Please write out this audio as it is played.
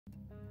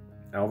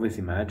I always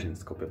imagined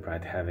Skopje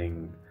Pride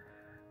having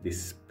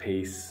this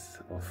space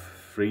of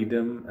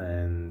freedom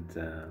and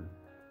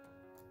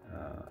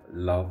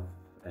love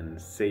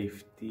and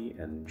safety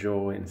and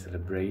joy and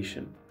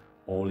celebration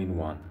all in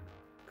one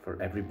for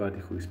everybody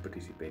who is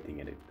participating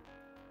in it.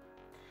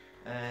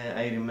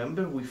 I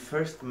remember we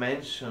first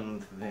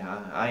mentioned the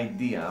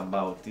idea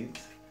about it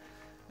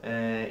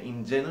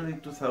in January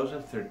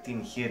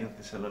 2013 here in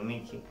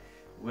Thessaloniki,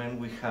 when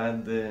we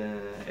had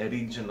a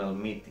regional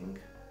meeting,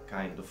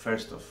 kind of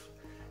first of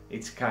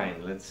its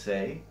kind, let's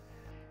say.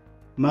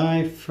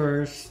 My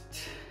first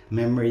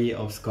memory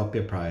of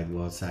Skopje Pride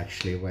was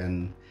actually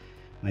when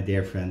my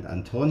dear friend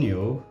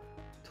Antonio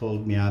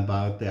told me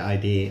about the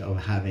idea of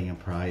having a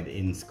pride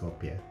in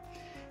Skopje,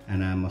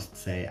 and I must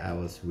say I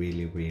was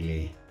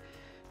really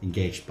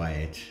engaged by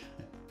it.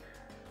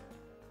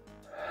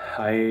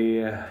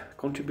 I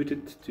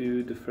contributed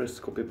to the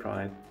first Skopje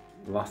Pride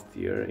last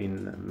year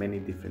in many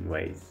different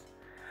ways.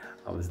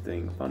 I was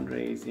doing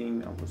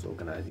fundraising, I was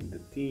organizing the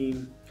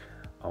team,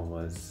 I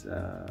was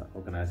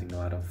organizing a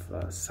lot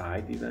of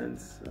side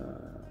events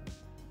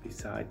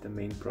beside the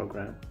main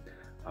program.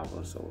 I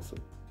was also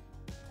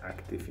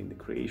active in the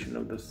creation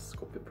of the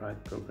Skopje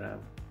Pride program.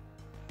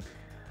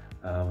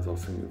 I was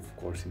also, of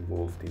course,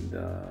 involved in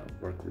the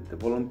work with the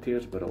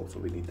volunteers, but also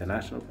with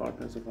international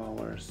partners of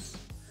ours.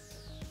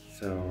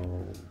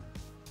 So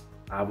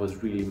I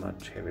was really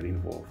much heavily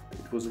involved.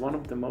 It was one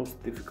of the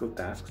most difficult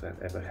tasks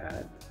I've ever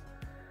had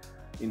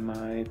in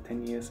my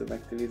 10 years of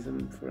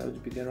activism for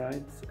LGBT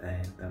rights,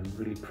 and I'm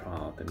really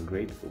proud and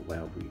grateful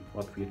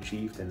what we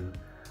achieved and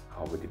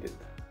how we did it.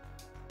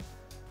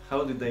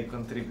 How did I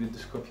contribute to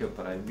Skopje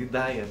Pride? Did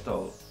I at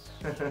all?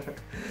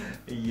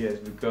 Yes,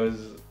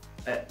 because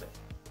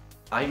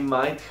I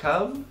might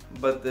have,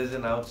 but as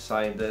an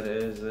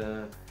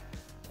outsider,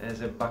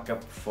 as a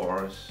backup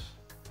force,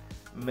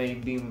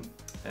 maybe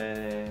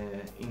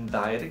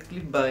indirectly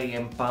by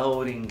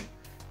empowering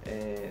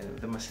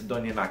the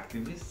Macedonian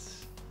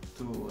activists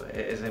to,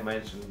 as I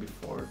mentioned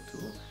before,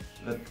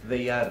 that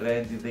they are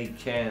ready, they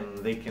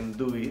can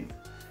do it.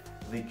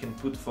 They can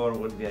put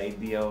forward the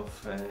idea of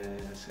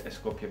a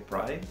Skopje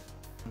Pride.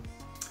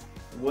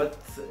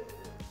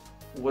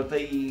 What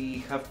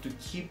I have to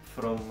keep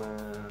from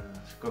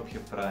Skopje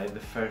Pride, the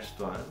first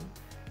one,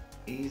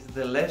 is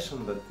the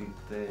lesson that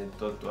it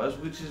taught to us,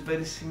 which is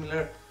very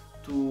similar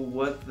to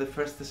what the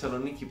first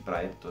Thessaloniki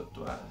Pride taught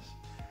to us.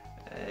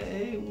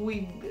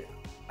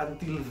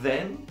 Until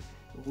then,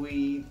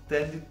 we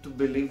tended to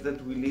believe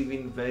that we live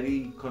in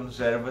very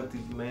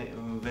conservative,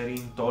 very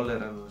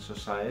intolerant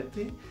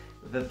society,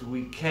 that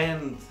we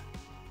can't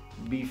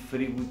be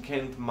free, we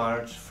can't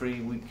march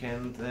free, we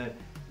can't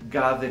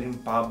gather in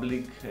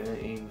public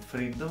in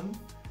freedom,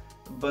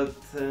 but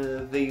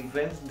the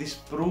event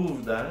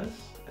disproved us.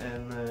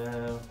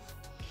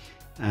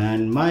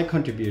 And my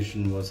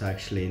contribution was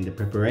actually in the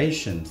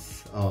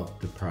preparations of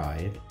the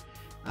Pride.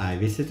 I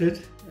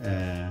visited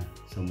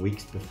some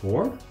weeks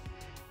before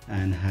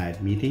and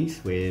had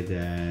meetings with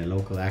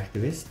local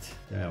activists,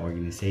 the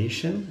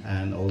organization,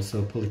 and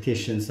also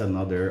politicians and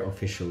other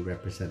official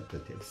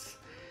representatives.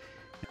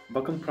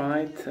 Balkan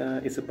Pride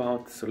is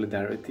about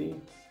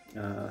solidarity,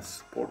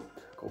 support,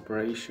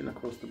 cooperation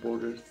across the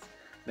borders,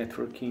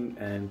 networking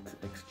and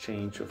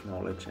exchange of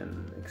knowledge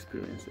and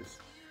experiences.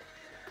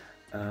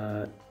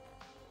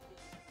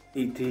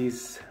 It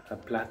is a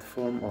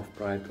platform of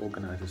Pride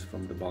organizers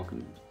from the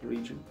Balkan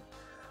region,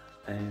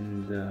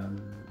 and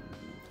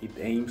it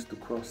aims to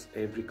cross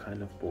every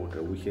kind of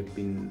border. We have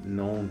been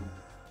known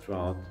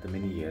throughout the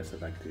many years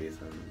of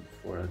activism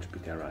for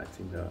LGBT rights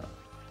in the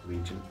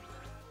region.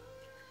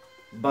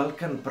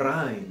 Balkan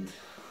Pride.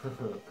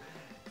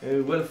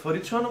 Well, for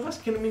each one of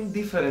us can mean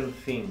different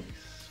things.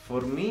 For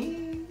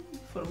me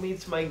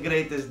it's my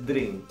greatest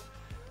dream.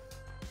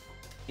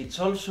 It's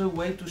also a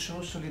way to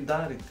show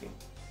solidarity,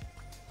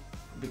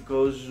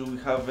 because we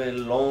have a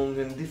long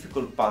and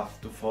difficult path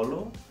to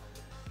follow,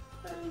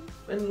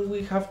 and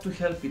we have to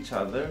help each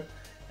other,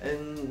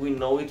 and we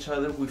know each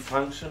other, we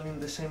function in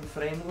the same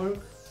framework,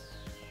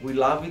 we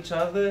love each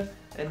other,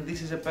 and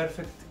this is a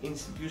perfect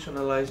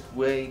institutionalized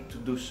way to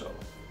do so.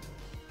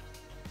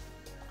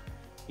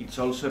 It's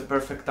also a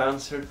perfect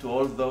answer to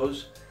all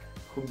those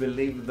who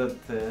believe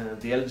that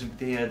the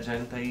LGBT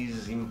agenda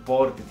is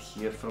imported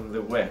here from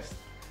the West.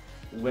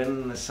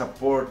 When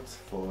support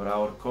for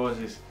our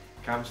causes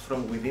comes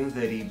from within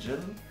the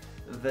region,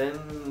 then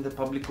the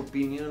public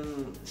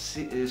opinion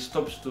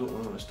stops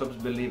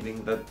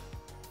believing that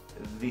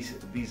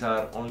these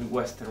are only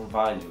Western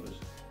values.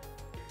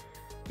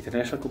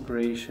 International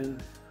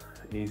cooperation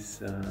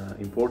is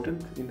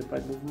important in the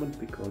Pride movement,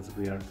 because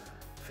we are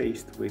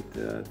faced with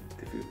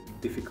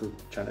difficult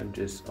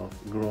challenges of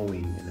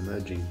growing and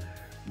emerging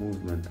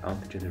movement,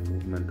 anti-gender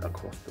movement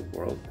across the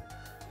world,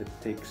 that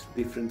takes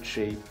different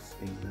shapes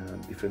in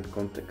different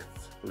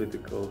contexts,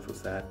 political,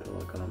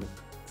 societal, economic,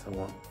 so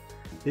on.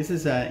 This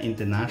is an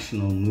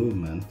international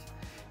movement,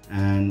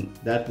 and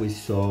that we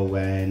saw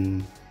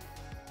when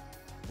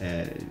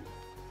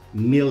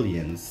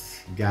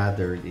millions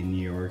gathered in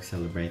New York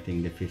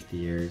celebrating the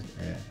 50-year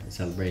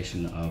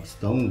celebration of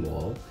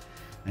Stonewall,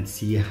 and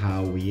see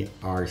how we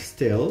are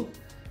still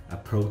a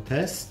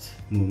protest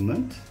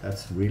movement.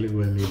 That's really,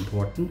 really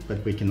important,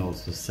 but we can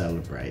also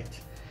celebrate.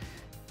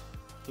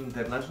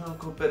 International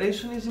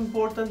cooperation is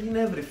important in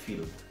every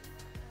field,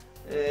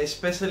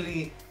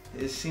 especially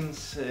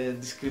since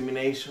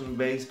discrimination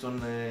based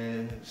on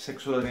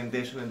sexual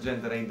orientation and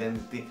gender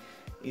identity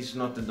is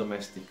not a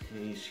domestic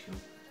issue.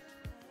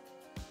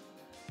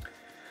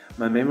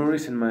 My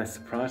memories and my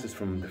surprises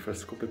from the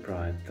first Skopje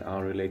Pride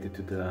are related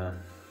to the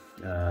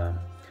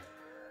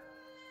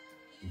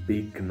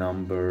big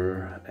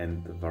number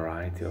and the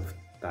variety of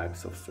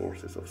types of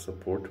sources of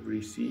support we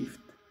received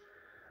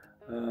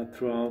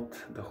throughout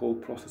the whole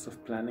process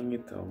of planning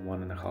it,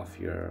 1.5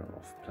 years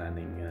of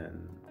planning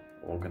and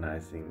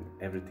organizing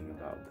everything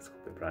about the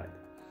Skopje Pride.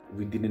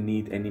 We didn't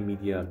need any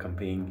media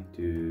campaign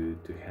to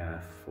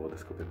have for the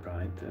Skopje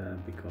Pride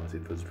because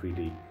it was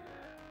really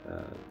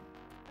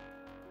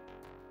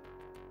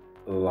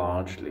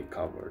largely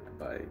covered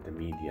by the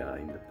media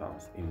in the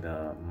past, in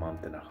the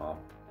month and a half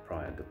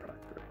prior to the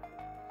Pride Parade.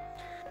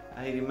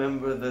 I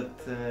remember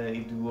that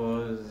it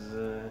was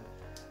a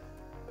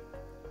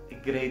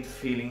great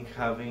feeling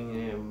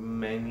having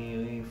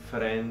many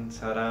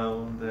friends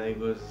around. I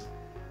was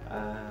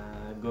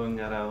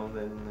going around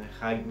and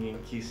hugging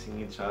and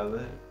kissing each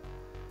other.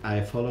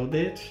 I followed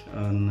it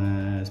on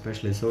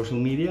especially social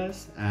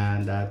medias,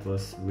 and that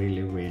was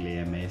really, really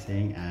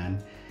amazing,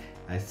 and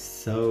I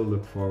so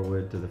look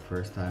forward to the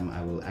first time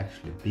I will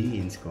actually be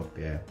in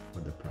Skopje for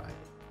the Pride.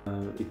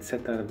 It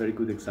set a very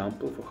good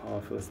example for how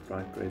a first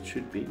Pride Parade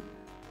should be,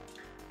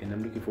 and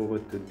I'm looking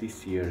forward to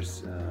this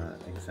year's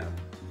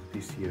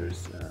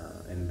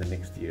and the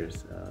next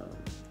year's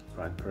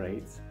Pride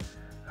Parades,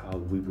 how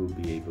we will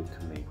be able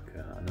to make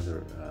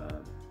another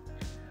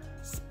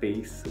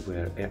space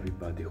where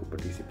everybody who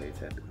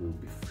participates at will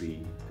be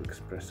free to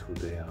express who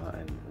they are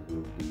and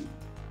will be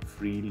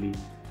freely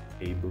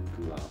able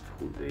to love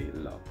who they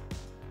love.